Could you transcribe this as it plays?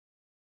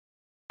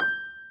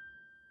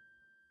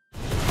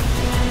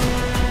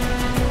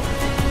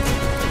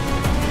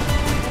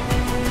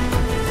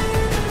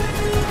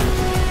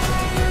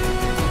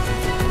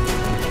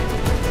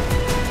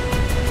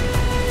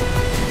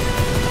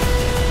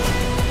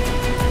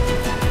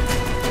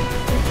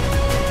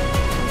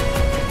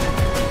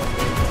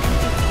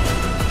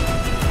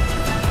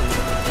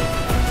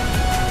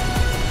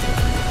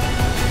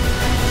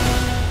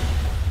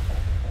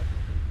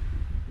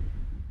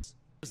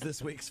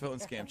this week's phone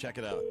scam. Check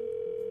it out.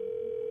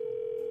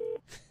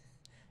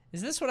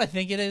 Is this what I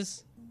think it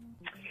is?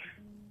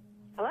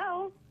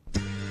 Hello?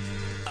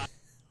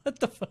 What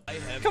the fuck? I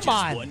have Come just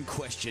on. one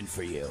question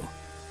for you.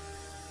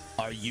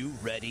 Are you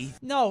ready?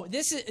 No,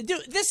 this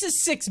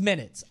is 6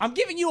 minutes. I'm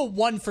giving you a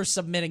 1 for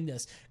submitting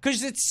this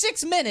because it's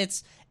 6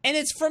 minutes and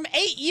it's from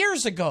 8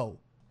 years ago.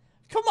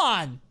 Come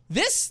on,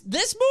 this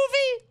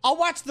movie? I'll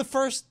watch the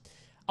first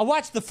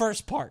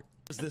part.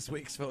 This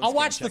week's phone I'll scam.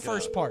 watch the Check it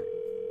first out. part.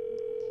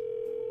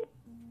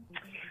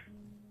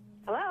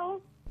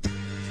 Hello?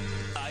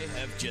 I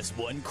have just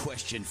one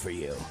question for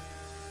you.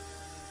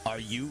 Are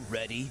you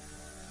ready?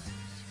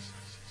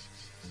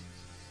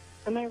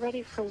 Am I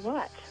ready for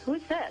what?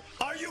 Who's this?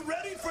 Are you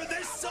ready for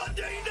this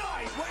Sunday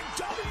night when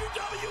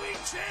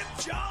WWE Champ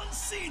John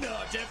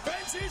Cena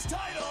defends his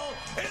title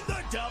in the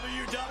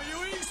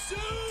WWE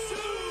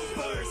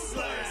Super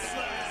Slam?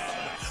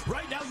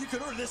 Right now, you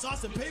can order this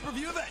awesome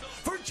pay-per-view event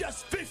for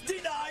just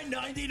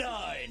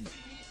 $59.99.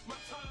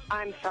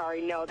 I'm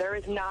sorry, no, there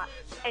is not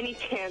any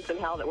chance in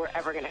hell that we're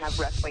ever going to have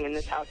wrestling in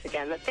this house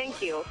again. But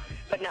thank you,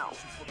 but no.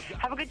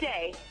 Have a good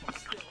day.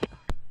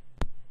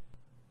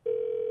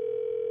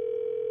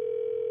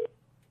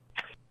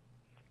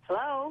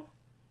 Hello?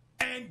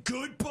 And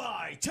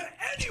goodbye to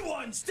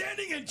anyone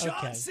standing in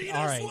John Cena's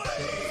all right.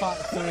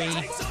 way.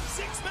 Three. Takes on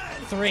 6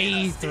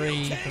 men.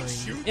 Three.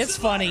 It's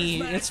funny.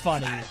 It's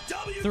funny.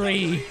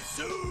 3.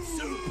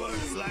 Super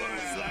Slam.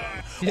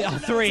 Yeah,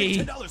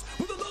 3.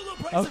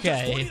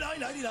 Okay.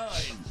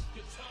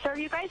 Sir,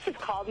 you guys just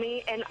called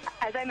me, and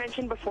as I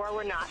mentioned before,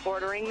 we're not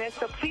ordering this,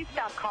 so please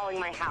stop calling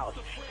my house.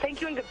 Thank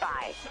you and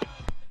goodbye.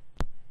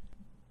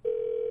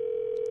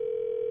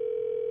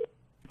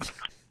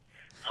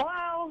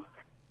 Hello?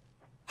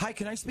 Hi,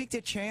 can I speak to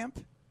Champ?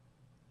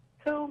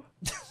 Who?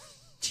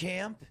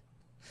 Champ?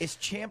 Is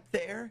Champ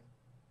there?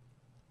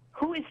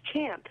 Who is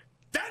Champ?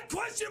 That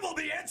question will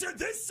be answered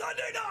this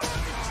Sunday night.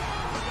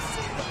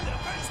 Cena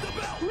defends the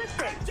belt.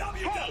 Listen,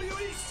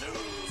 WWE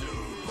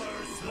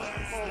Super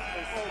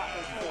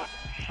Slam.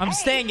 I'm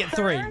staying at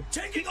 3.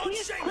 Taking on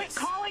Please quit Sheamus.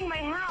 calling my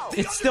house.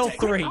 It's still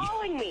 3.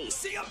 Calling me.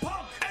 CM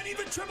Punk and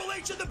even Triple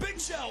H and the Big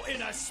Show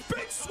in a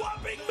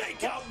spit-swapping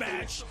makeout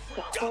match.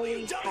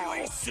 Holy WWE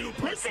hell.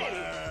 Super Listen,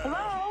 Slam.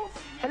 hello?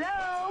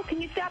 Hello?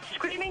 Can you stop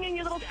screaming in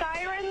your little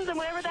sirens and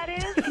whatever that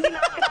is? Can you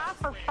knock it off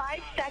for 5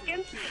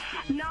 seconds?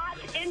 Not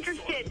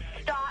interested.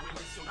 Stop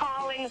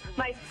calling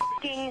my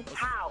fucking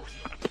house.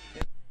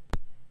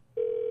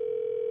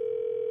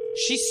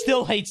 She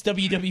still hates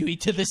WWE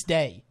to this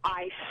day.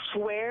 I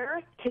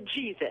swear to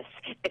Jesus,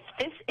 if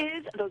this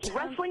is those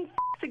wrestling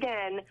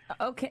again.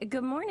 Okay,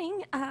 good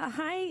morning.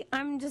 Hi,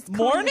 I'm just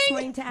calling Morning? this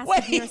morning to ask Wait,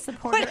 if you're a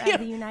supporter wait, of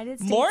the United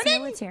States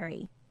morning?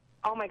 military.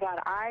 Oh my God,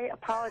 I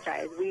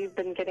apologize. We've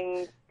been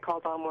getting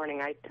calls all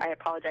morning. I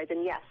apologize,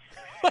 and yes.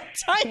 What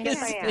time is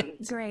Yes, I am.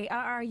 it? Great.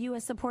 Are you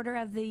a supporter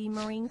of the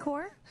Marine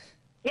Corps?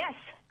 Yes,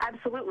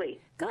 absolutely.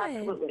 Good.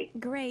 Absolutely.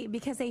 Great,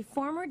 because a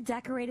former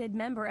decorated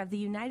member of the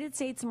United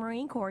States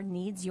Marine Corps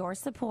needs your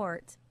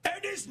support.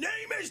 And his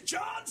name is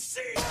John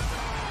Cena. He's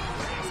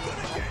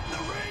going to get in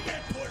the ring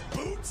and put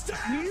boots to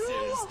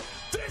asses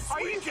this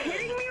Are you weekend.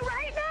 kidding me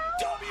right now?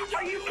 WWE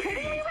Are you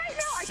kidding me right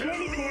now? I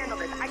can't even handle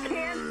this. I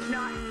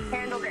cannot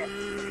handle this.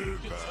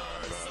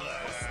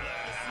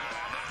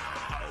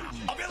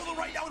 Available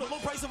right now at a low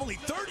price of only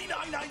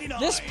 $39.99.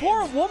 This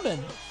poor woman.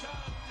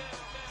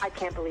 I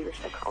can't believe you're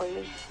still calling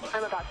me.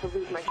 I'm about to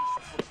lose my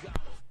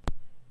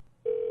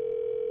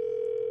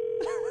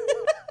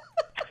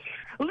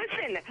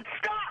Listen,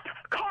 stop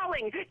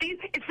calling. Is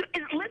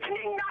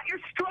listening not your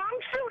strong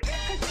suit?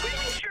 Because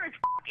pretty sure it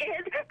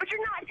is, but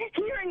you're not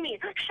hearing me.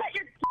 Shut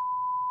your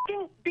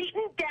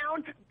beaten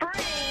down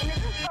brain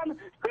from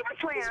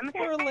SummerSlam.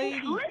 Poor lady.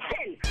 And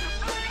listen, I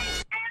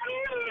am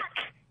not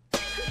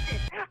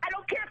interested. I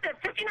don't care if they're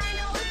 $59,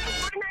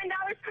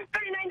 $49, $39,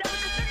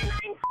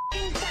 or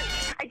 39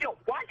 I don't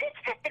want it.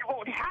 It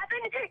won't happen.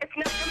 It's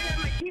not coming on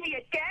my TV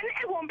again.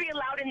 It won't be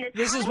allowed in this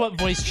This house. is what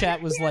voice chat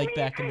was You hear like me?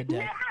 back in the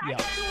day. I Yeah.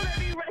 don't want to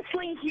be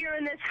wrestling here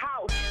in this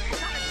house.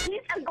 Not a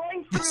piece of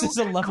going This through is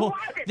a level-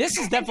 closets this is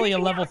and definitely a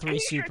picking level out 3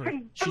 t-shirts super.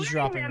 and She's burning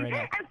dropping them right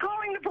now. and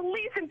calling the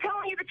police and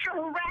telling you that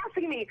you're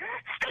harassing me.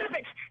 Stop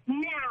it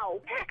now.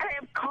 And I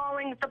am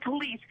calling the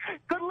police.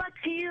 Good luck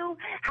to you.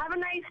 Have a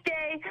nice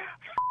day.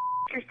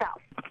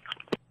 Yourself.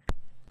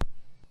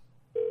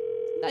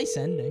 Nice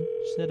ending.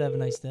 She said have a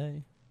nice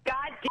day. God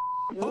damn.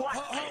 What?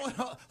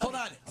 Hold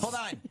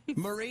on.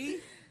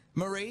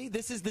 Marie,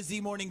 this is the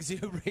Z Morning Zoo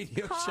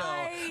radio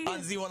Hi. show on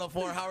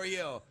Z104. How are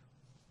you?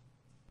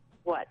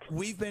 What?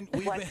 We've been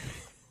phone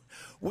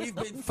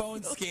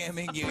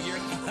scamming you.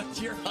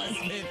 Your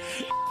husband.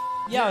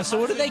 Yeah, so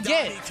what did they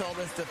get? Donnie told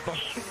us to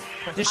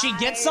phone. Did she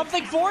get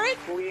something for it?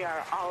 We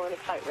are all in a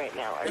fight right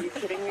now. Are you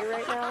kidding me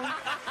right now?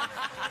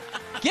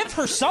 Give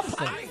her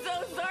something. I'm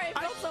so sorry.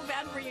 I felt so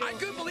bad for you. I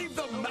couldn't believe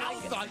the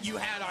mouth on you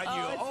had on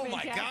you. it's Oh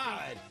my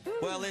fantastic. God.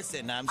 Well,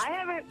 listen, I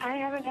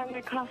haven't had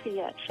my coffee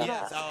yet. Shut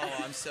Yes. up.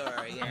 Oh, I'm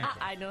sorry. Yeah.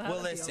 I know how Well,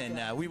 to feel, listen,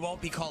 yeah. we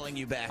won't be calling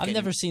you back. I've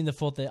never seen the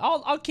full thing.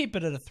 I'll keep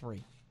it at a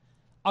 3.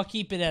 I'll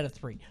keep it at a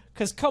 3.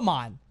 Because, come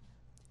on.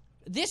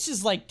 This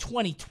is like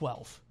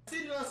 2012.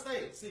 City or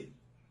state? City.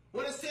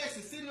 What is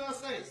Texas? City or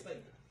state?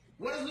 State.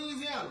 What is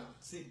Louisiana?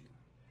 City.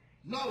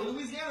 No,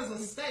 Louisiana's a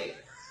state.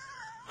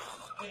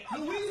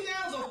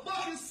 Louisiana's a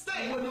fucking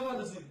state. What no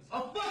other city?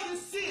 A fucking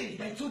city.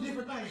 They two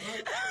different things,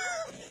 right?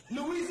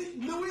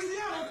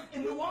 Louisiana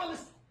and New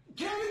Orleans.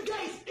 Kevin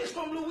Gates is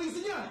from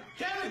Louisiana.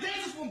 Kevin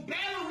Gates is from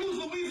Baton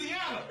Rouge,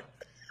 Louisiana.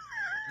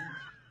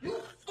 You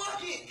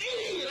fucking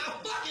idiot! I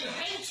fucking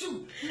hate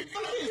you! You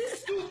fucking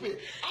stupid!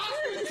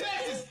 Austin,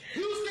 Texas!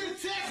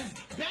 Houston, Texas!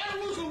 Baton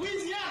Rouge,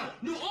 Louisiana!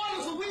 New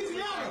Orleans,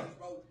 Louisiana!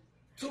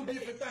 Two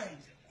different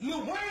things.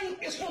 Lil Wayne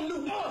is from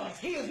New Orleans.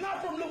 He is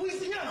not from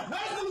Louisiana.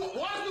 Where's New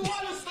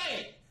Orleans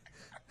state?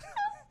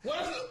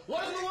 Where's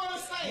New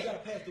Orleans state? You gotta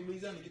pass through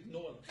Louisiana to get to New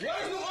Orleans.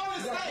 Where's New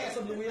Orleans state? You gotta pass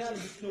up Louisiana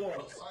to get to New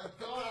Orleans. Oh my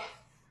God.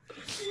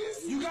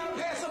 You gotta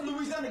pass up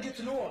Louisiana to get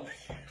to New Orleans.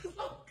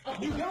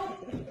 You don't?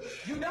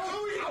 You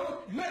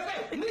don't? Matter of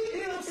fact,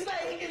 leave them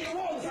staying in New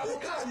Orleans. I will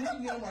call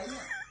them right now.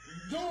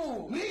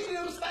 Dude, leave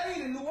them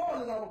staying in New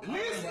Orleans. I will call them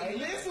right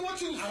now. Listen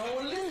what you... I don't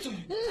want to listen to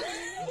you.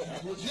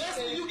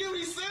 Listen, you get what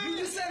he's saying? You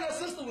just said her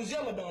sister was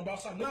yellow bone, bro,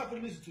 so I'm not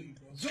gonna listen to you,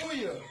 bro.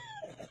 Junior.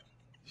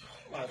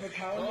 I put a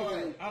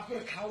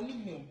cow in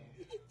him.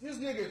 This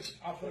nigga,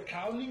 I put a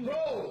cow in him.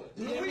 Bro,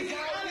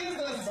 Louisiana is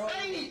a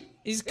state.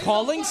 He's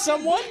calling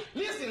someone?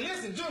 Listen,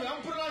 Junior, I'm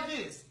gonna put it like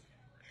this.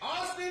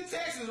 Austin,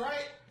 Texas,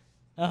 right?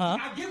 Uh-huh.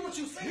 I get what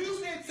you say.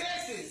 Houston,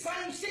 Texas.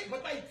 Same shit,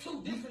 but they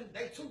two different.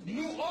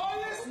 New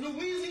Orleans,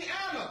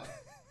 Louisiana.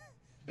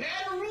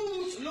 Baton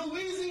Rouge,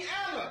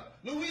 Louisiana.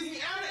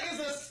 Louisiana is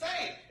a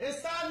state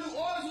inside New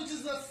Orleans, which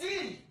is a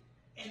city.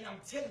 And I'm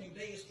telling you,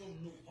 they is from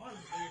New Orleans.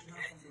 They is not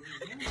from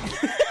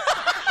Louisiana.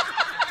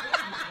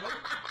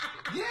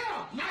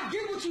 Yeah, I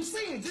get what you're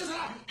saying. Just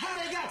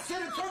how they got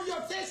San Antonio,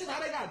 Texas,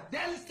 how they got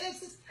Dallas,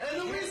 Texas.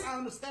 And Louisiana, I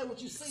understand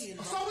what you're saying.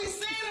 So we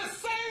saying the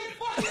same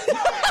fucking thing.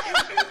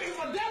 if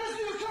a Dallas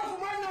nigga come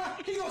from right now,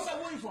 he gonna say,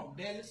 where you from?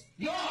 Dallas?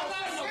 No, I'm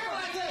not saying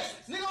like that.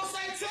 Nigga gonna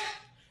say Texas.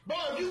 Bro,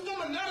 if you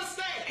from another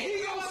state,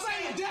 he gonna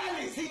say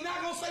Dallas. He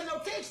not gonna say no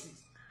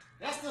Texas.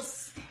 That's the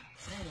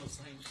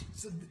same shit.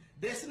 So,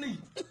 Destiny,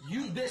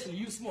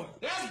 you smart.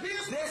 That's being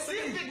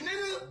specific,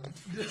 nigga.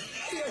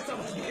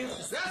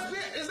 Is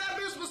that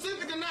being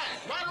specific or not?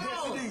 Right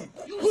or wrong?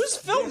 Who's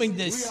filming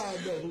this? We all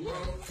know who, bro.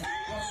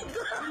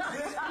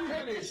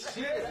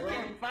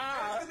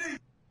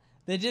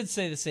 They did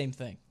say the same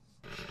thing.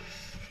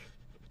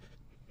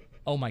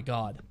 Oh my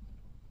God.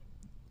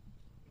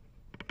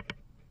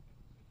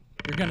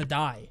 You're gonna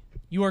die.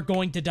 You are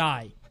going to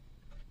die.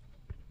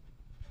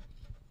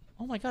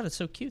 Oh my God, it's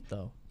so cute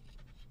though.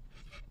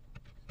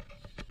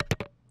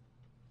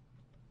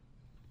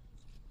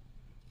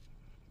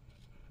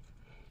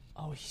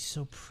 Oh, he's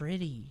so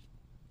pretty.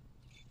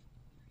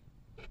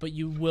 But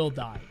you will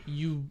die.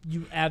 You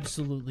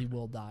absolutely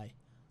will die.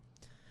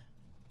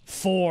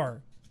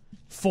 4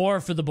 for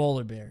the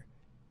polar bear.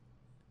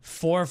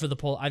 4 for the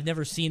polar. I've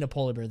never seen a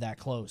polar bear that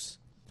close.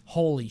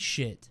 Holy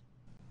shit.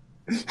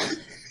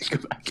 Go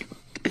back.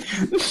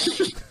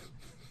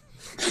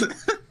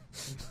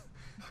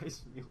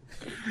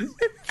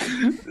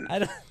 I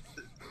don't.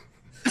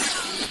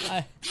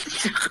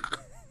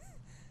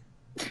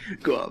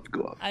 Go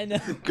up. I know.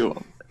 Go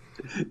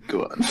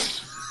on.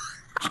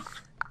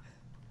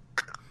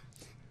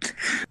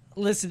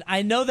 Listen,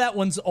 I know that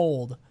one's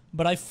old,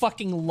 but I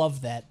fucking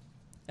love that.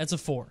 That's a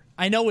 4.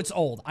 I know it's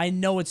old.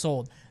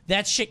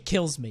 That shit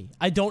kills me.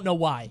 I don't know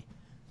why.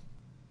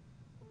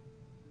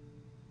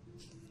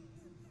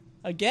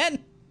 Again,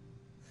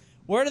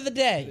 word of the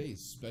day. Today's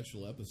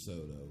special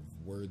episode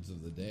of Words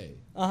of the Day,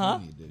 Uh-huh.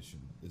 Coney edition,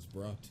 is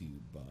brought to you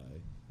by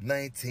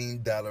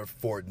 $19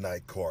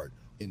 Fortnite card.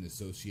 in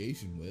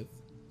association with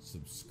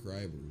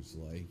subscribers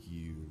like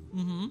you.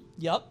 Mm-hmm.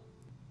 Yup.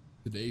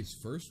 Today's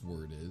first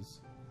word is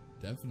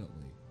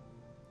definitely,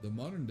 the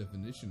modern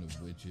definition of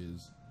which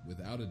is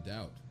without a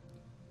doubt,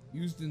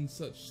 used in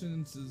such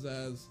sentences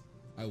as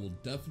I will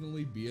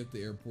definitely be at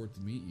the airport to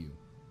meet you,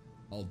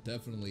 I'll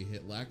definitely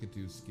hit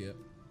Lakitu skip,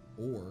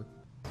 or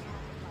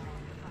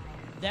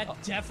That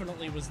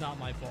definitely was not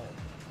my fault.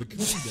 the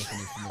Coney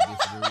definition of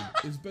this word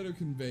is better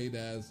conveyed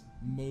as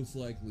most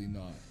likely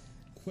not,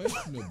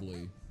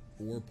 questionably,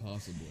 or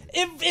possibly.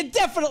 It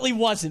definitely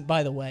wasn't,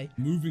 by the way.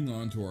 Moving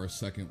on to our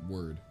second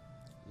word,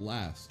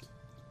 last.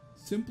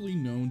 Simply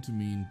known to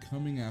mean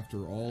coming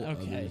after all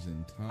Okay. others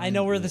in time. I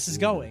know where or this is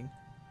order. going.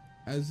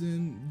 As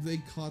in, they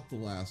caught the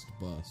last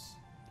bus.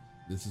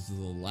 This is the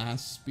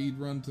last speed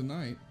run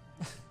tonight.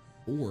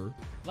 Or,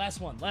 Last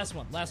one.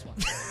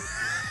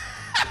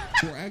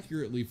 more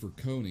accurately for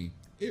Coney,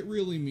 it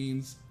really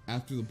means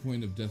after the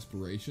point of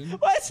desperation.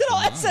 Why is it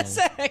all final,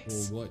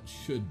 SSX? Or what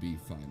should be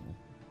final.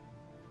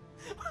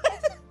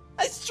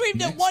 I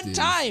streamed it Next one is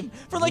time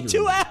for like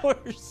 2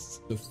 literally.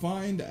 hours.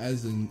 Defined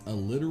as in a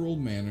literal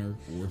manner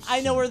or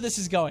I know where sense. this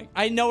is going.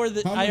 I know where the.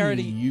 I Commonly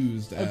already.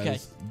 used as Okay.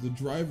 the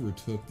driver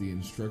took the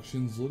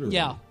instructions literally.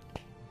 Yeah.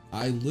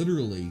 I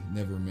literally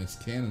never miss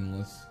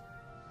cannonless.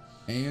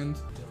 And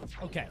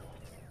Okay.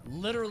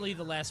 Literally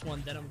the last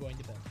one, then I'm going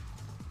to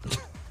bed.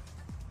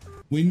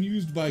 When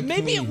used by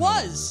Maybe Coney, it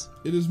was.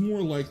 however, it is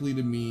more likely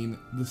to mean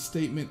the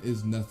statement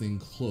is nothing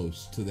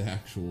close to the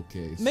actual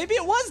case. Maybe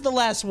it was the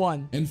last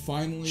one. And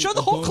finally, show the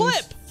a whole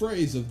bonus clip.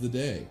 Phrase of the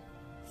day.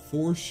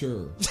 For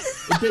sure.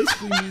 It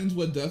basically means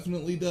what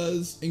definitely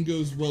does and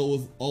goes well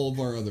with all of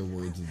our other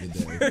words of the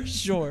day. For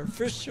sure,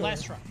 for sure.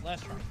 Last try,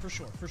 for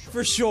sure.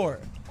 For sure.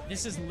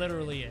 This is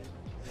literally it.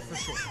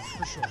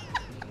 For sure.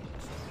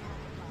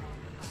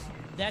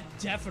 That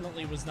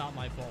definitely was not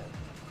my fault.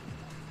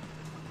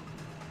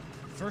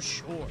 For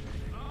sure.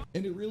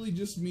 And it really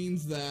just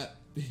means that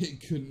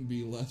it couldn't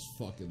be less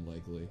fucking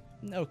likely.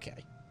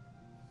 Okay.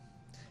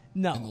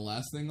 No. And the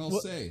last thing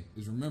I'll say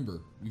is remember,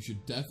 you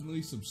should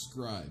definitely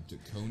subscribe to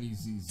Coney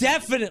ZZ.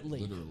 Definitely.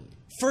 Literally.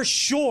 For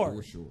sure.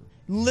 For sure.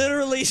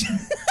 Literally.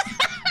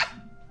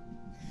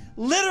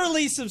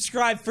 Literally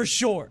subscribe for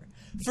sure.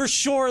 For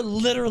sure,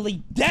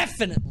 literally,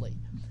 definitely.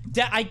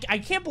 I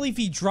can't believe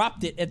he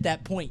dropped it at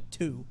that point,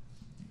 too.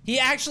 He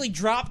actually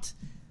dropped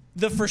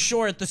the for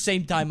sure at the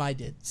same time I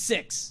did.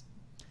 6.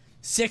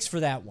 6 for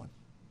that one.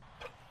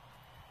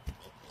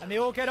 And they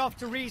all get off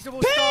to reasonable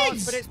Pigs!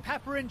 starts, but it's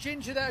Pepper and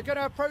Ginger that are going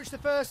to approach the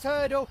first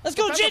hurdle. Let's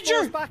go, Pepper Ginger!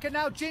 falls back, and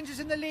now Ginger's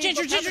in the lead.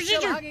 Ginger, but Pepper's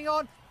Ginger! still hanging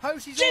on.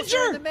 Hosie's Ginger!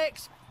 also in the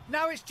mix.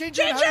 Now it's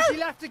Ginger and Ginger! Hosie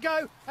left to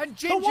go, and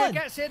Ginger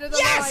gets into the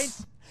yes!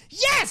 line.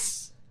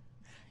 Yes!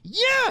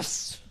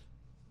 Yes!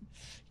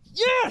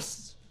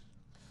 Yes!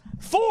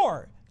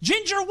 4.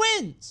 Ginger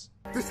wins.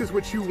 This is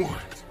what you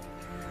want.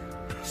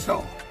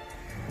 So,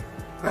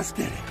 let's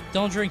get it.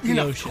 Don't drink the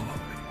ocean.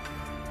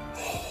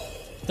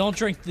 Don't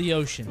drink the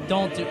ocean.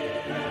 Don't do...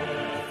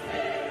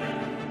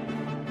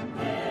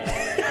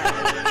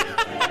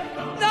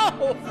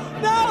 No!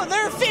 No!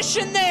 There are fish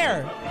in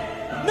there!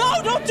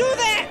 No! Don't do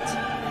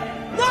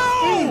that!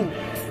 No!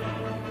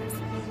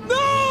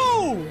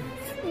 No!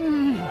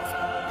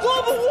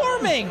 Global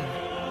warming!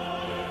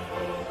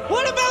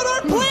 What about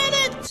our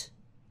planet?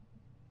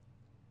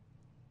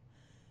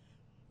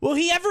 Will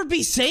he ever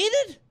be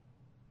sated?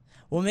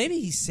 Well, maybe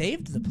he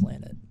saved the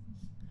planet.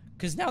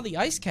 Because now the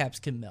ice caps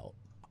can melt.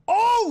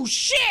 Oh,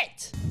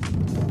 shit!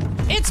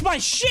 It's my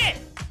shit!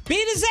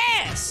 Beat his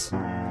ass!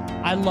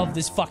 I love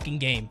this fucking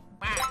game.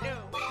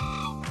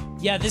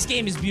 Yeah, this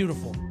game is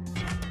beautiful.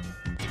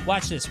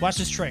 Watch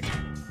this trick.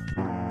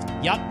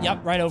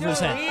 Yup, right over his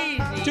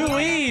head. Too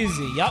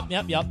easy. Yup.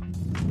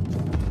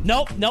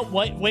 Nope,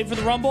 wait for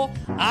the rumble.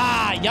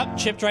 Ah, yup,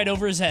 chipped right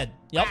over his head.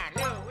 Yup.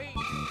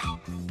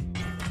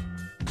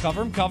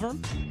 Cover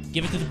him.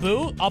 Give it to the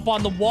boo. Up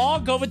on the wall,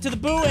 go it to the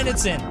boo, and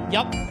it's in.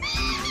 Yup.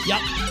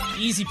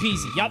 Easy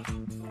peasy. Yup.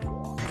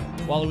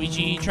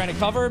 Waluigi trying to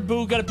cover.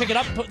 Boo gonna pick it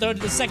up. Put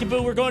the second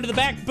boo. We're going to the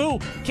back. Boo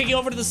kicking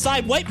over to the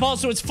side. White ball,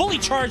 so it's fully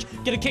charged.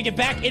 Gonna kick it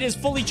back. It is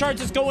fully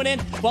charged. It's going in.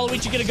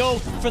 Waluigi gonna go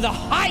for the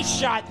high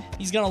shot.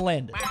 He's gonna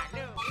land it.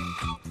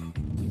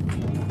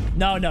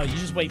 No, you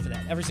just wait for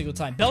that every single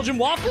time. Belgian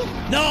waffle?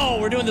 No,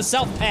 we're doing the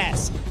self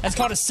pass. That's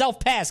called a self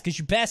pass because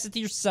you pass it to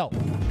yourself.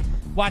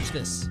 Watch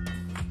this.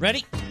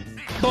 Ready?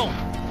 Boom.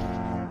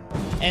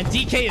 And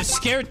DK is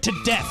scared to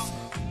death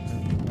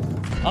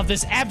of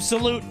this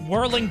absolute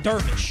whirling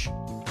dervish.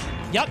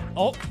 Yup.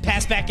 Oh,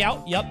 pass back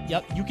out. Yup.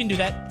 You can do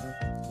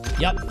that.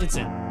 Yup, it's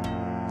in.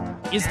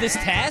 Is this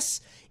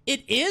Tess?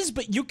 It is,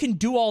 but you can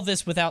do all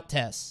this without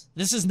Tess.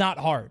 This is not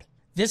hard.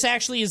 This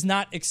actually is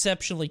not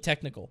exceptionally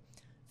technical.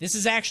 This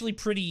is actually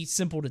pretty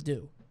simple to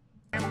do.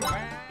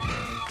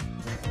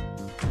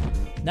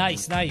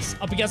 Nice.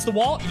 Up against the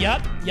wall.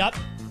 Yup.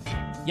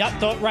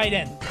 Throw it right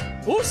in.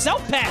 Ooh,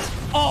 self-pass.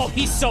 Oh,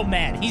 he's so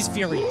mad. He's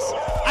furious.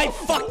 I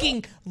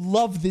fucking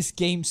love this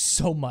game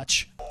so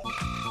much.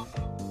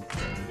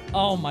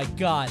 Oh my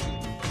god.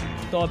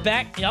 Throw it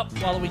back. Yep,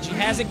 Waluigi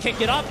has it.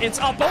 Kick it up. It's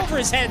up over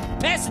his head.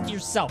 Pass it to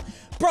yourself.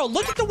 Bro,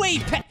 look at the way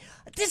he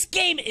this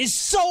game is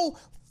so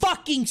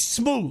fucking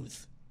smooth.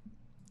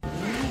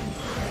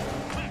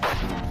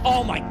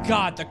 Oh my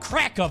god, the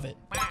crack of it.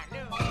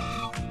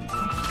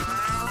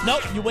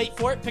 Nope, you wait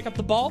for it. Pick up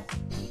the ball.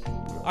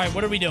 All right,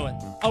 what are we doing?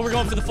 Oh, we're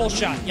going for the full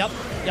shot. Yep.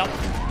 Got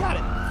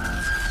it.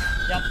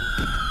 Yep.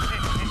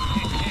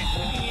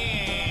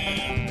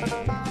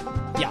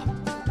 Yeah.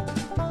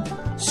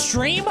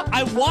 Stream?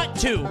 I want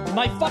to.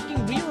 My fucking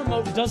Wii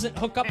remote doesn't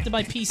hook up to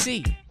my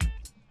PC.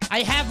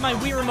 I have my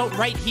Wii remote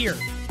right here.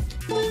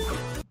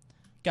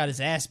 Got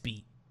his ass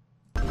beat.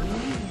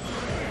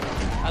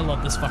 I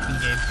love this fucking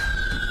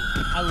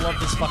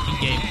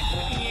game.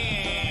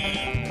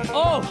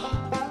 Oh!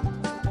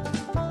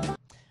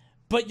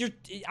 But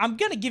I'm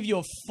gonna give you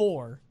a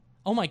 4.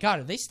 Oh my god,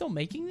 are they still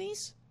making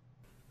these?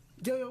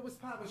 Yo, what's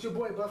poppin'? It's your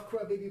boy Buff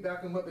Corell, baby,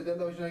 back and up at that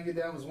lotion. I get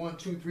down was 1,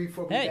 2, 3,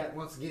 4. Hey. We back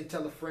once again.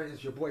 Tell a friend,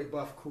 it's your boy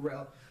Buff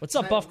Corell. What's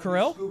up, Buff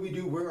Corell?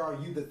 Scooby-Doo, Where Are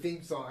You? The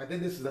theme song. I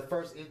think this is the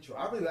first intro.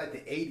 I really like the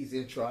 80s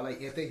intro. I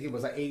think it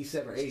was like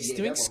 87 or 88. He's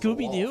doing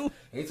Scooby-Doo?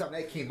 Anytime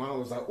that came on, I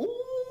was like,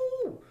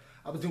 ooh.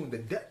 I was doing the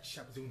Dutch.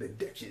 I was doing the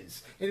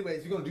Dutches.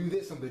 Anyways, we're going to do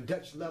this on the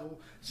Dutch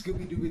level.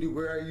 Scooby-Doo,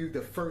 Where Are You?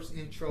 The first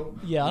intro.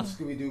 Yeah.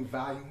 Scooby-Doo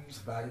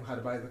volumes. How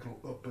the body looking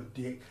up a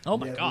dick. Oh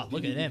my god,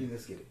 look at him.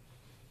 Let's get it.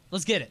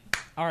 Let's get it.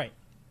 All right.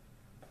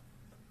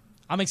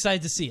 I'm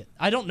excited to see it.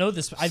 I don't know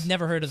this. I've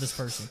never heard of this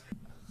person.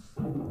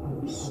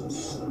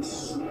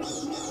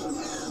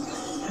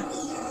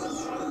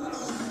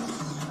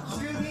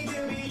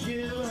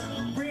 Scooby-Dooby-Doo,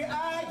 where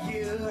are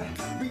you?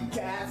 We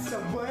got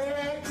some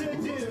work to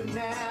do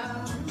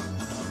now.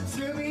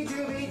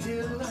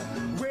 Scooby-Dooby-Doo,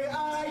 where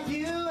are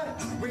you?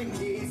 We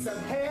need some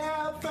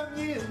help from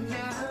you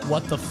now.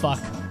 What the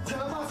fuck?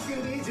 Come on,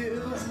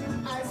 Scooby-Doo,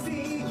 I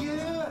see you.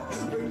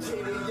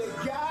 Virginia, you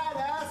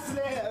gotta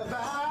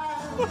sliver.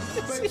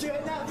 But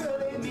you're not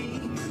fooling me,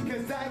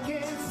 cause I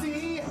can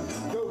see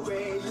the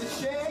way you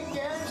shake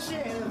and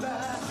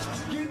shiver.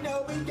 You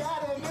know we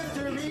got a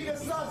mystery to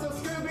solve, so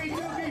Scooby-Doo,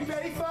 be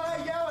ready for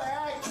your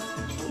act.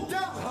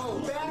 Don't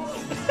hold back.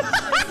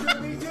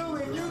 Scooby-Doo,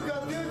 when you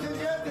come through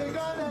together, they're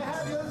gonna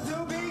have your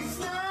Scooby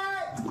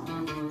snack.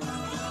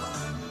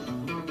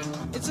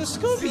 It's a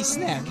Scooby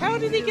snack. How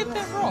did he get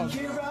that wrong?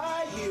 Here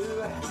are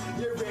you,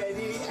 you're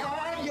ready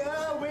and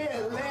you're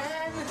willing.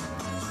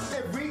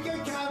 If we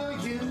can count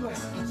on you,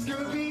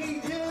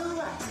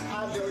 Scooby-Doo,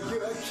 I know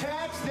you'll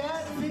catch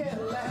that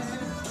feeling.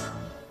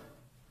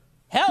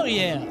 Hell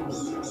yeah.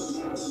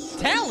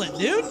 Talent,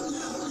 dude.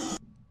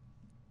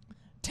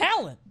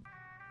 Talent.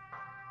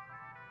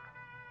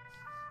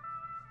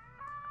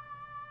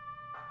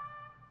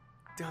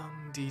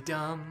 Dum dee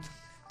dum,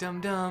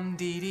 dum dum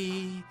dee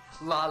dee,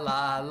 la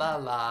la la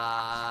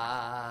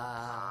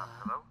la.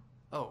 Hello?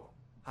 Oh,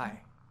 hi.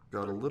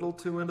 Got a little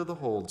too into the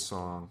hold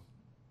song.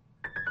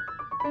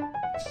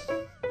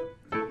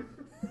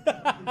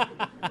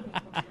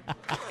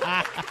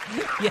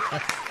 Yeah.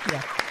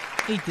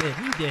 He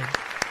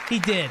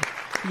did.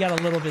 He got a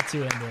little bit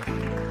too into it.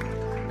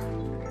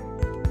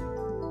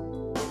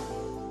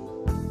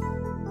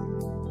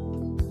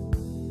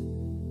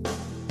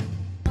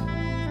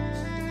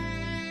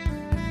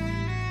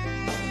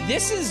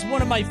 This is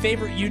one of my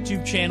favorite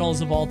YouTube channels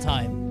of all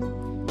time.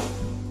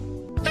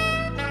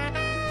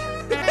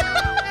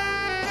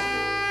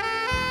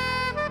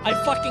 I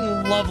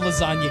fucking love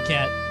Lasagna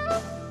Cat.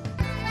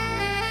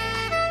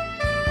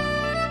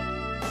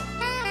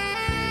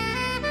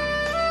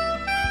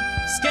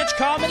 Sketch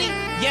comedy?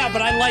 Yeah,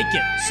 but I like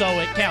it,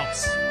 so it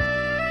counts.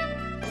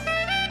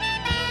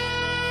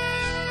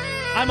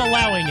 I'm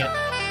allowing it.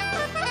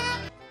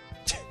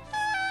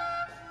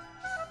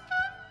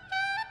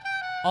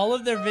 All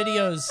of their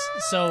videos,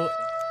 so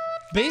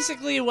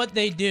basically what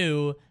they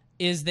do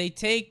is they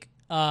take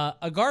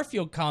a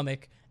Garfield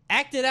comic,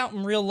 act it out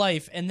in real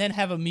life, and then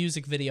have a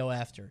music video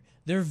after.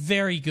 They're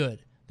very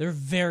good. They're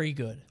very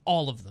good.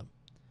 All of them.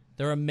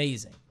 They're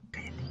amazing.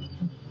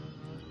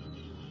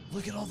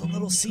 Look at all the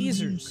little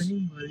Caesars.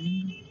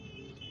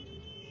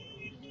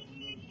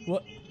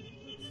 What?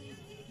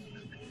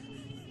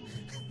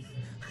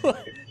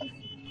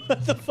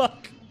 What the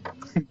fuck?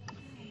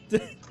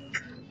 This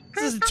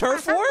is a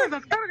turf war?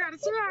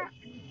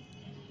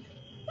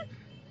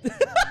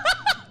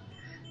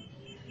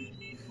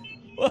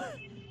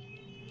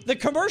 The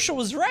commercial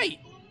was right.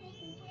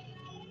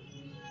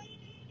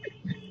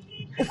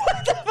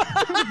 What the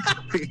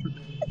fuck?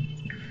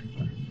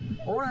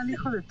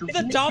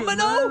 The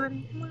domino?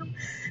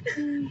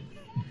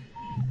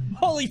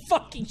 Holy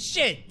fucking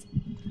shit.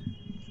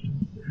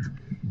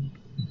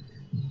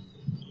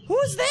 Who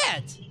is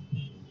that?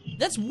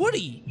 That's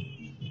Woody.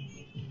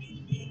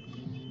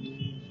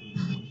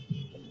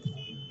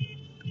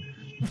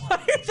 Why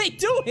are they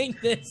doing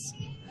this?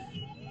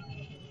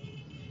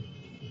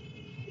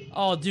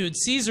 Oh, dude,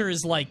 Caesar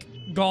is,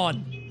 like,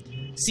 gone.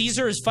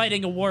 Caesar is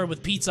fighting a war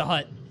with Pizza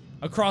Hut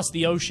across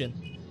the ocean,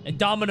 and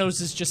Domino's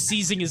is just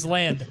seizing his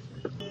land.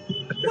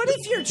 What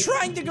if you're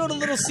trying to go to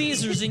Little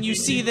Caesars and you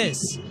see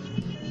this?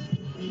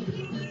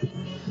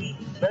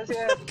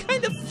 What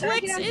kind of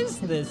flex is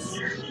this?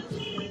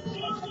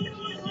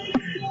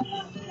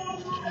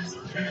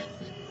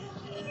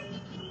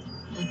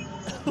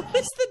 What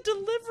is the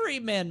delivery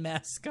man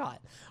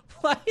mascot?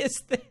 Why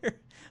is there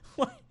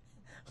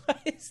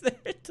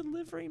a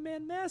delivery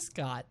man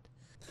mascot?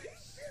 Pick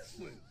this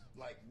one.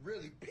 Like,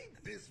 really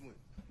pick this one.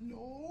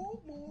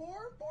 No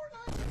more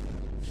Fortnite.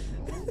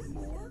 No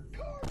more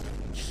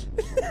cards.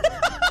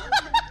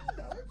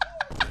 No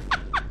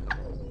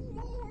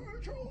more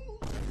trolls.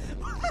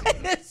 What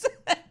is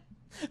that?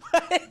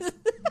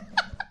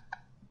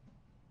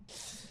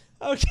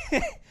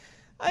 Okay.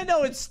 I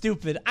know it's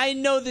stupid. I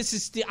know this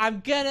is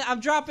I'm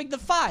dropping the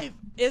 5.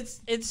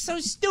 It's so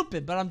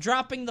stupid, but I'm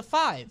dropping the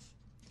 5.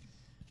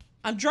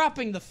 I'm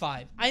dropping the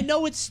 5. I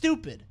know it's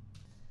stupid.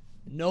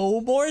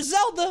 No more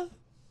Zelda.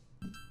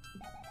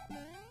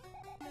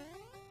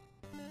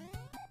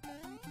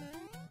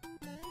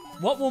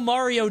 What will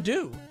Mario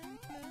do?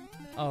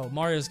 Oh,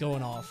 Mario's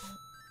going off.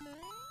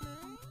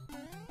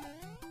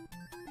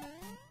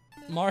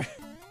 What?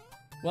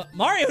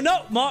 Mario,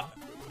 no!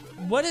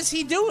 What is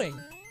he doing?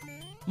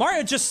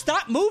 Mario, just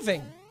stop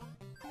moving!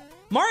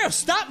 Mario,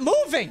 stop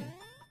moving!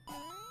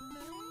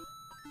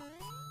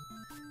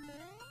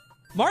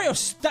 Mario,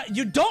 stop!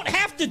 You don't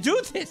have to do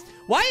this!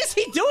 Why is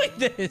he doing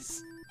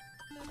this?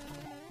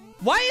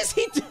 Why is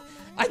he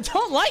I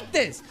don't like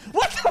this!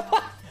 What the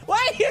fuck?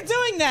 Why are you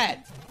doing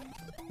that?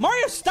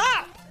 Mario,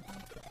 stop!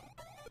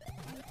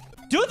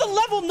 Do the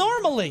level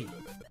normally.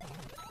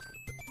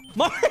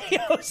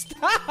 Mario,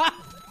 stop!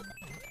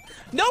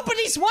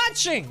 Nobody's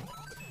watching.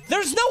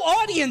 There's no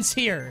audience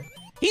here.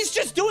 He's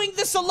just doing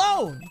this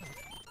alone.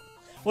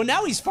 Well,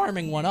 now he's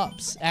farming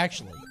 1-ups,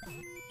 actually.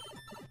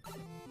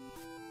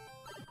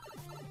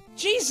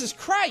 Jesus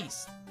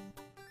Christ.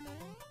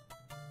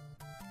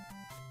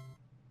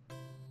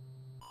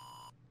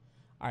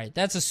 Alright,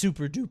 that's a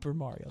super duper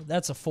Mario.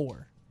 That's a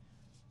 4.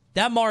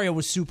 That Mario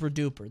was super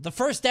duper. The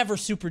first ever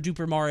super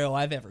duper Mario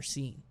I've ever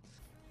seen.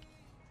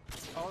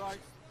 All right.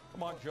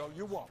 Come on, Joe.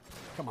 You won't.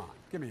 Come on.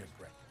 Give me a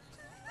break.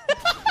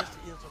 This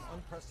is an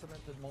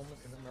unprecedented moment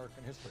in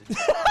American history.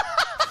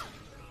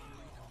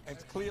 And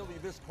clearly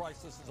this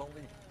crisis is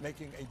only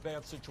making a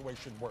bad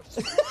situation worse.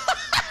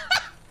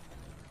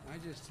 I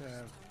just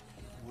have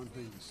one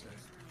thing to say.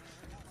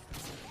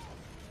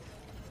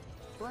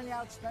 Bring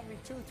out spent me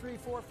 2, 3,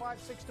 4, 5,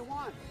 6 to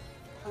 1.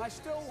 And I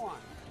still won.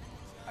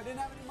 I didn't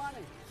have any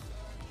money.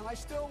 And I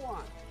still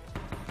won.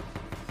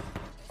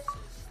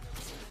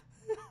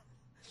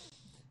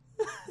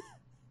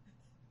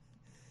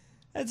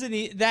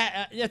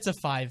 That's a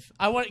 5.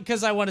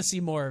 Because I want to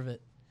see more of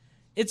it.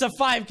 It's a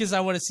 5 because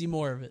I want to see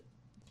more of it.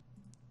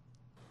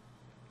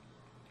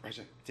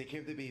 Raja, take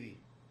care of the baby.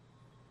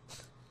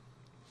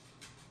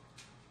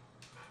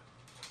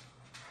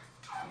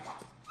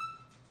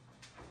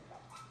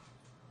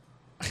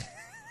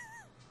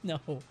 No,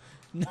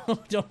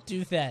 don't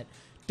do that.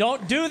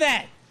 Don't do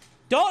that.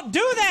 Don't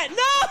do that.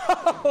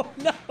 No,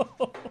 no.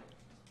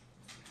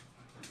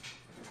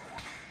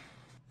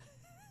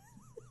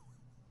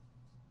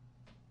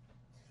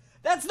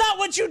 That's not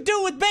what you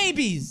do with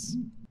babies.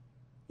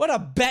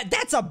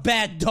 That's a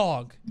bad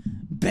dog.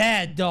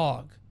 Bad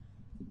dog.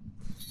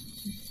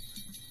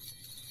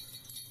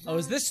 Oh,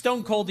 is this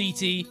Stone Cold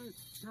E.T.?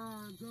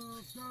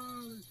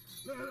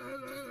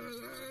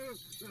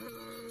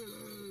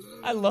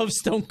 I love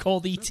Stone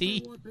Cold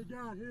E.T.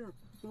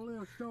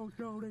 Stone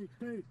Cold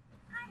E.T.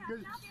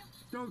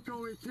 Stone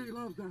Cold E.T.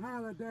 loves the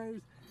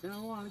holidays, and I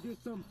want to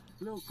get some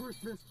little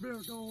Christmas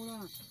spirit going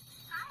on.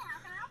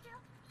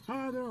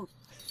 Hi there.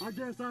 I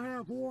guess I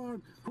have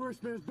one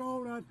Christmas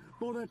donut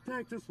for the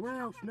Texas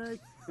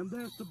rattlesnake, and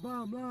that's the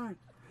bottom line.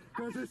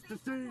 Because it's the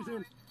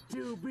season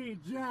to be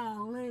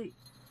jolly.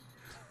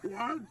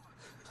 What?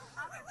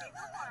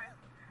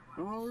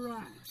 All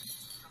right.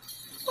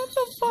 What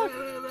the fuck?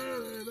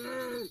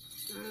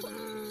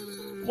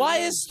 Why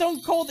is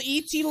Stone Cold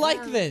E.T.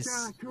 like this?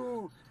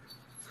 Cool.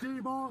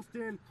 Steve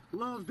Austin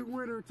loves the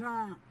winter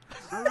time.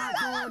 I like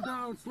going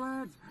down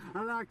sleds.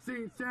 I like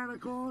seeing Santa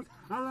Claus.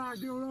 I like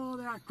doing all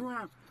that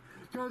crap.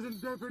 Because in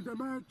different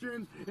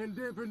dimensions, in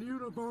different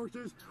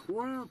universes,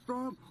 where I'm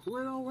from,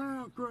 we don't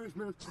have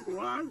Christmas.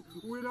 What?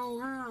 We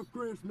don't have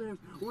Christmas.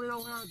 We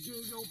don't have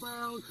jingle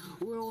bells.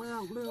 We don't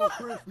have little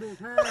Christmas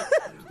hats.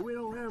 We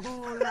don't have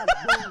all that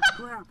bull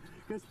crap.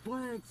 It's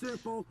plain and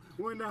simple.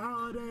 When the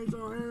holidays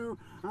are here,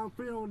 I'm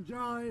feeling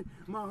jolly.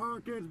 My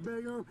heart gets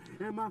bigger,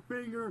 and my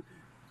finger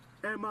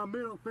and my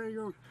middle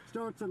finger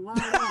starts to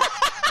light up.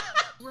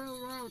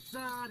 We're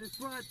outside, it's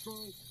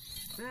frightful.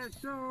 And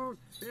so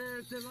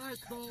it's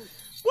delightful.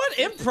 What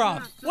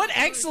improv? What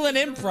excellent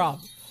improv.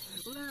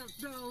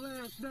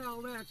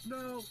 Let's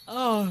know.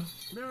 Oh.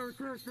 Merry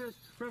Christmas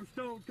from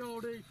Stone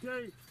Cold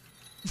E.T.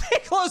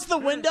 Close the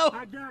window.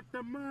 I got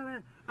the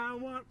money. I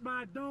want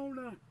my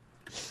donut.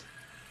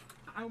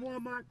 I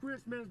want my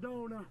Christmas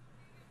donut.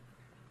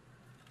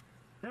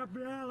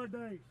 Happy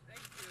holidays.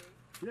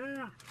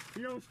 Yeah,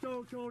 you know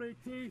Stone Cold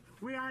E.T.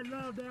 I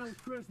love those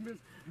Christmas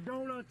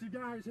donuts you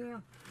guys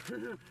have.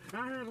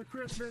 I have a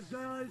Christmas,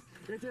 guys.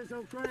 It's just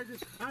so crazy.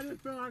 I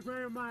just feel like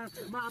wearing my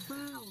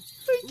bells.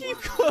 They keep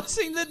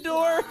closing the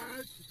door.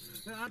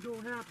 I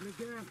don't have to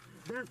guess.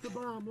 That's the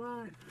bottom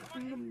line.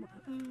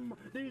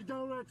 These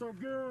donuts are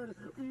good.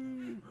 Hope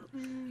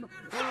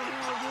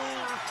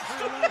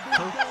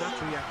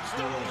that reacts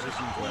doors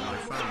isn't when I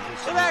found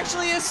this. It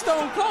actually is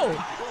Stone Cold.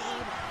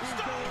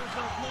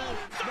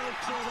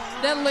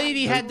 That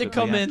lady had to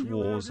come in.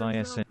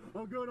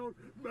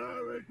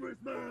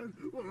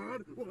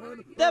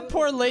 That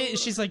poor lady,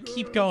 she's like,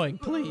 keep going,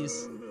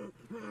 please.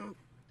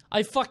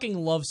 I fucking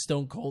love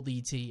Stone Cold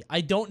E.T.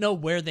 I don't know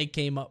where they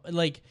came up.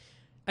 Like,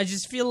 I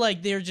just feel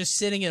like they're just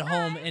sitting at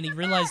home and he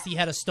realized he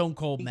had a Stone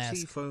Cold mask.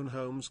 E.T. phone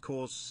homes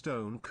cause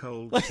Stone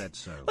Cold said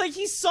so. Like,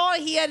 he saw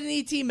he had an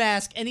E.T.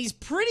 mask and he's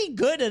pretty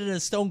good at a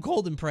Stone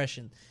Cold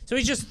impression. So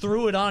he just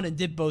threw it on and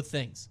did both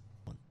things.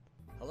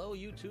 Hello,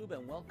 YouTube,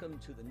 and welcome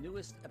to the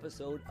newest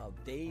episode of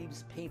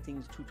Dave's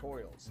Paintings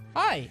Tutorials.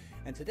 Hi.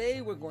 And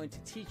today we're going to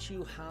teach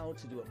you how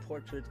to do a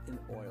portrait in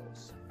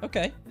oils.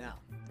 Okay. Now,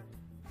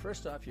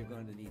 first off, you're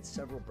going to need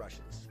several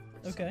brushes.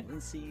 Okay. Some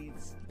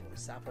linseeds, or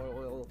sapphire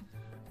oil,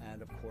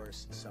 and of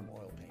course, some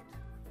oil paint.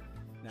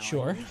 Now,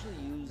 Sure. I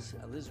usually use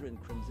alizarin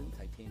crimson,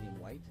 titanium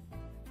white,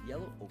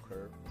 yellow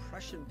ochre,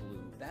 Prussian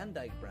blue, Van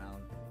Dyke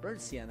brown,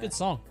 burnt sienna, Good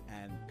song.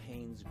 and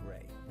Payne's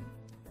gray.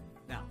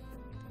 Now,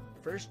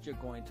 first, you're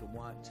going to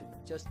want to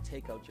just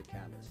take out your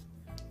canvas.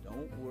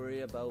 Don't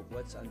worry about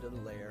what's under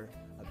the layer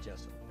of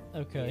gesso.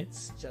 Okay.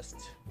 It's just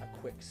a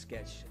quick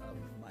sketch of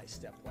my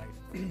step life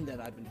that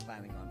I've been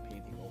planning on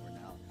painting over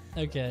now.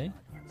 Okay.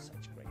 On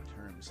such great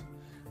terms.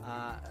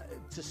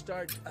 To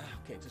start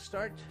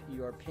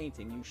your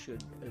painting, you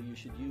should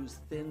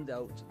use thinned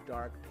out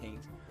dark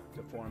paint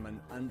to form an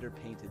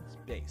underpainted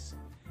base.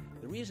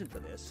 The reason for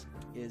this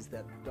is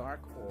that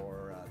dark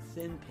or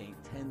thin paint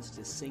tends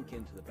to sink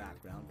into the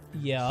background.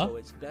 Yeah. So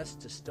it's best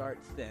to start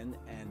thin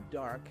and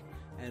dark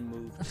and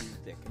move to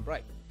thick and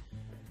bright.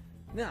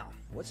 Now,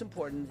 what's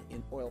important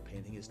in oil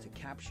painting is to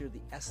capture the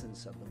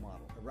essence of the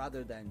model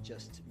rather than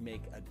just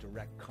make a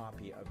direct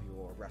copy of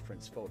your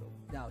reference photo.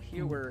 Now,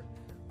 here we're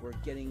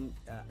getting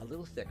a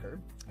little thicker.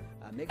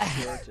 Make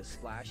sure to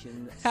splash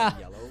in some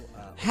yellow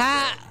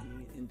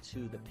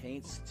into the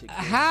paints to give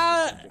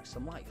the subject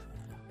some life.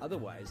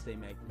 Otherwise, they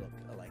make look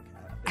like.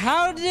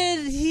 How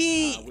did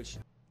he?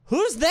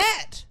 Who's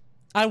that?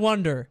 I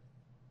wonder.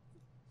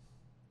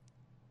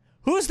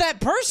 Who's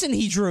that person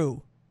he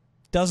drew?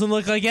 Doesn't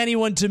look like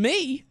anyone to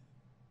me.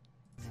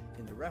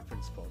 In the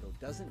reference photo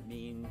doesn't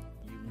mean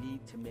you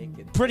need to make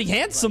it. Pretty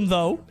handsome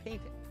though.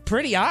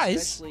 Pretty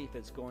eyes. Especially if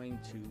it's going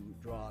to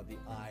draw the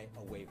eye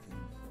away from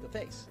the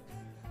face.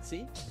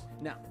 See?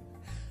 Now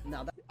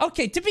that.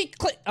 Okay, to be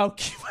clear.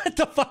 Okay, what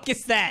the fuck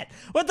is that?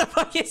 What the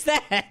fuck is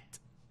that?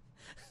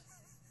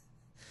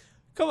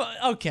 Come on,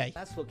 okay.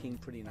 That's looking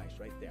pretty nice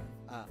right there.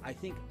 I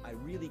think I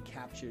really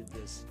captured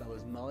this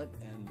fellow's mullet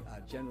and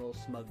general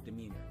smug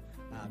demeanor.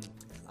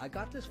 I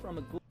got this from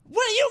a Google.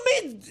 What do you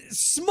mean,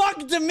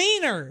 smug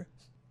demeanor?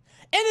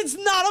 And it's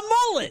not a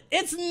mullet.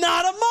 It's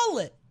not a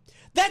mullet.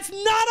 That's not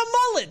a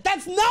mullet.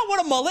 That's not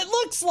what a mullet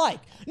looks like.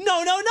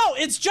 No.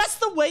 It's just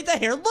the way the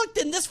hair looked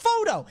in this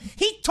photo.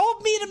 He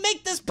told me to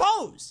make this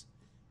pose.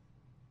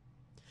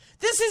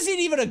 This isn't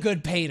even a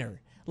good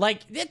painter.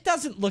 Like, it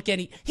doesn't look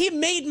any... He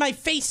made my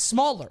face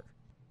smaller.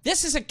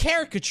 This is a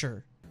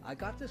caricature. I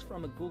got this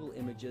from a Google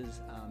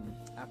Images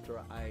after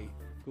I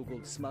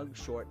Googled smug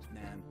short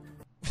man.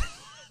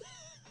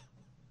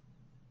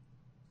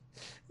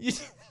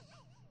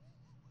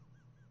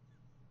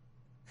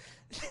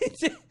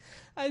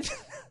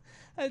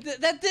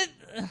 That did...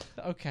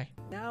 Okay.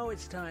 Now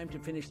it's time to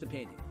finish the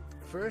painting.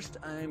 First,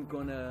 I'm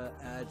gonna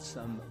add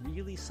some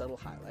really subtle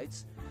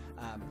highlights.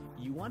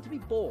 You want to be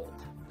bold,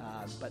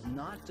 but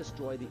not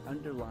destroy the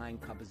underlying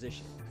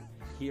composition.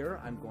 Here,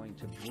 I'm going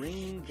to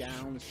bring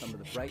down some of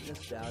the brightness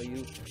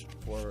value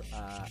for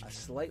a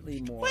slightly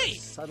more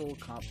subtle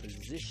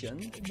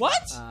composition.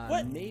 What?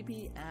 What?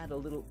 Maybe add a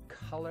little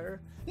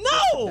color.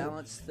 No! To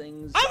balance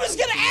things. I was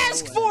gonna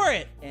ask for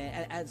it!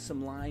 And add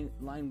some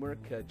line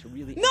work to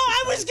really... No,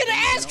 I was gonna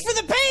ask for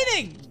the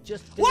painting!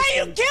 Why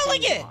are you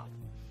killing it?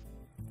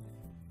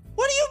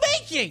 What are you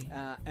making?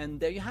 And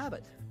there you have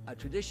it. A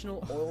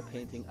traditional oil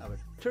painting of a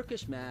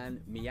Turkish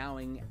man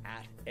meowing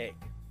at egg.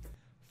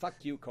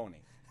 Fuck you,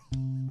 Coney.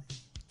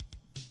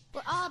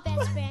 We're all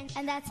best friends,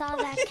 and that's all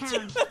that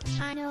counts.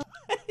 I know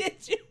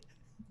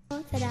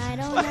that I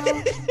don't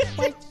know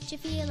what you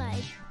feel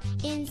like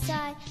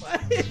inside,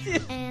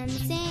 and the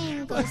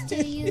same goes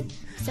to you.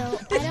 So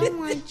I don't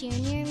want you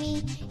near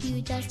me.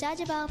 You just judge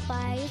a boat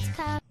by its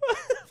cover.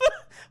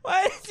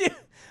 Why did you?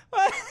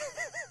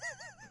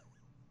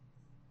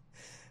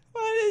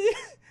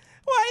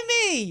 Why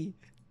me?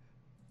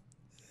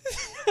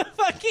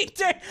 Fucking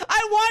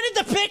I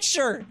wanted the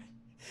picture.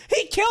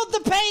 He killed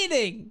the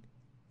painting.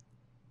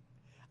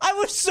 I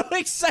was so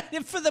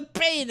excited for the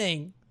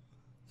painting.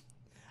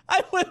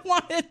 I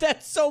wanted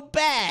that so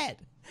bad.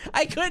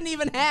 I couldn't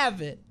even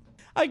have it.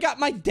 I got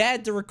my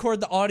dad to record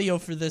the audio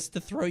for this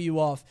to throw you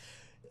off.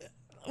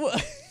 How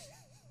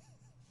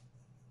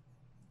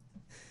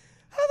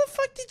the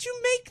fuck did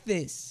you make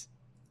this?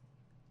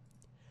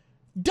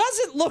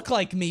 Doesn't look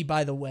like me,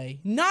 by the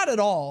way. Not at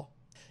all.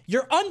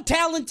 You're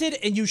untalented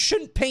and you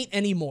shouldn't paint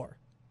anymore.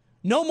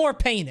 No more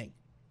painting.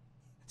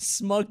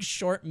 Smug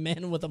short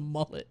man with a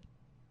mullet.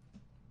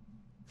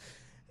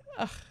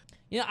 Ugh.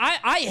 You know,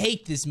 I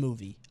hate this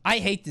movie. I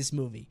hate this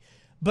movie.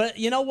 But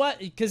you know what?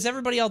 Because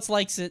everybody else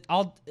likes it.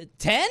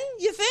 10,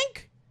 you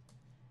think?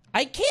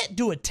 I can't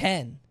do a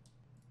 10.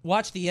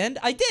 Watch the end?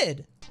 I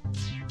did.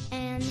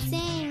 And the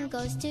same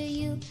goes to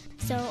you.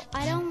 So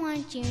I don't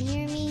want you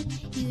near me.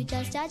 You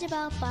just judge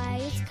about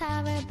by its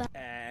cover.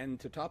 And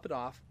to top it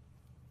off,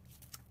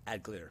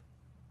 add glitter.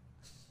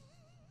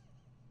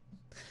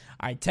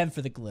 All right, 10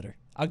 for the glitter.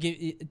 I'll give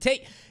you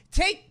take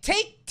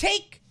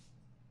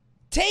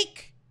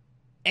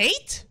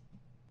 8?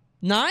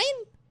 9?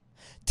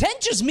 10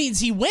 just means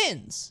he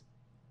wins.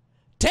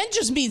 10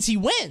 just means he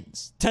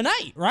wins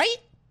tonight, right?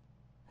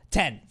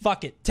 10.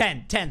 Fuck it.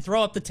 10.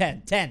 Throw up the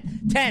 10.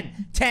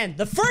 10.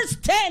 The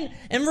first 10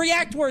 in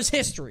React Wars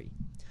history.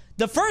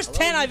 The first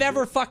 10 I've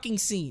ever fucking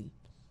seen.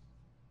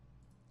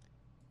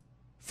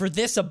 For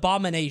this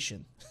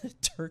abomination.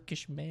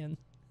 Turkish man.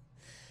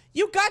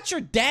 You got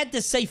your dad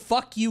to say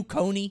fuck you,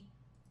 Coney.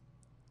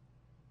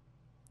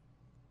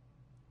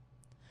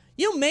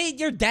 You made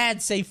your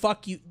dad say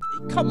fuck you.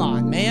 Come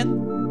on,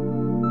 man.